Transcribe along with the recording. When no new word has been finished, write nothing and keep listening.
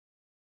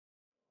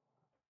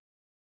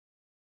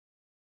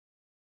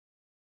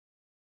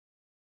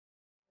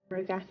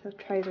Regatta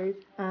trousers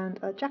and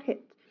a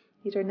jacket.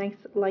 These are nice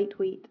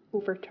lightweight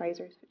over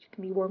trousers which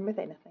can be worn with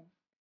anything.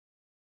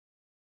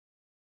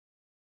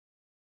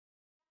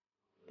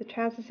 The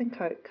trousers and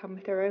coat come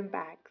with their own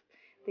bags.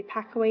 They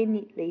pack away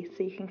neatly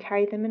so you can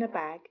carry them in a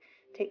bag,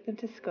 take them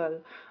to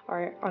school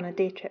or on a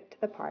day trip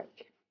to the park.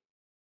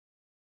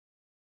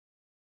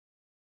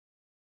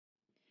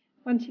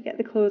 Once you get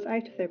the clothes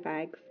out of their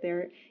bags,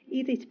 they're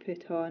easy to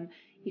put on.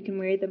 You can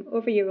wear them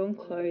over your own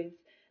clothes.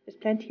 There's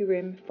plenty of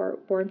room for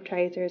warm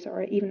trousers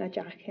or even a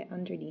jacket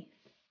underneath.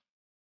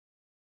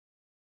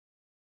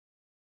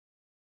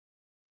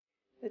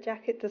 The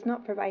jacket does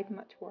not provide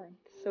much warmth,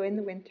 so in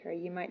the winter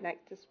you might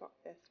like to swap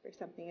this for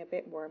something a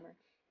bit warmer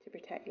to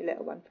protect your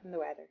little one from the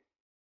weather.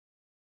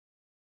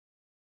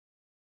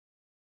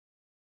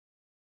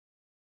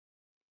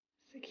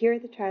 Secure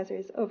the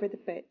trousers over the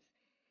boots.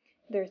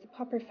 There's a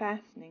popper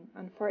fastening.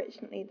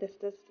 Unfortunately, this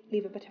does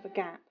leave a bit of a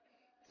gap,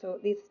 so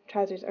these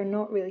trousers are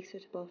not really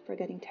suitable for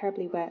getting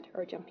terribly wet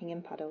or jumping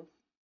in puddles.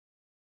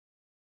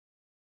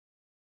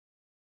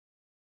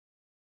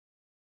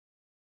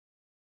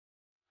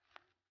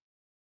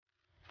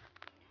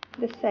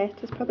 This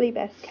set is probably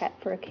best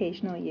kept for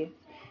occasional use.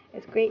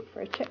 It's great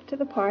for a trip to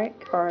the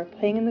park or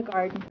playing in the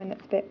garden when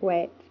it's a bit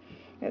wet.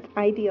 It's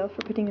ideal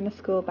for putting in a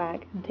school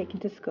bag and taking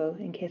to school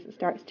in case it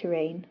starts to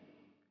rain.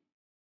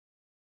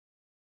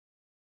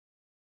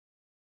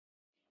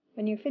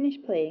 When you're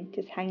finished playing,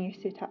 just hang your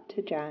suit up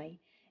to dry.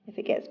 If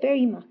it gets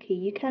very mucky,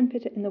 you can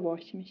put it in the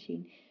washing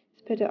machine.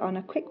 Just put it on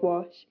a quick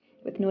wash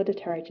with no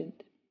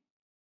detergent.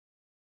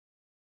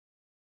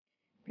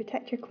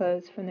 Protect your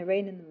clothes from the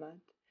rain and the mud.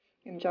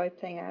 Enjoy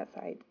playing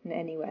outside in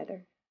any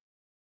weather.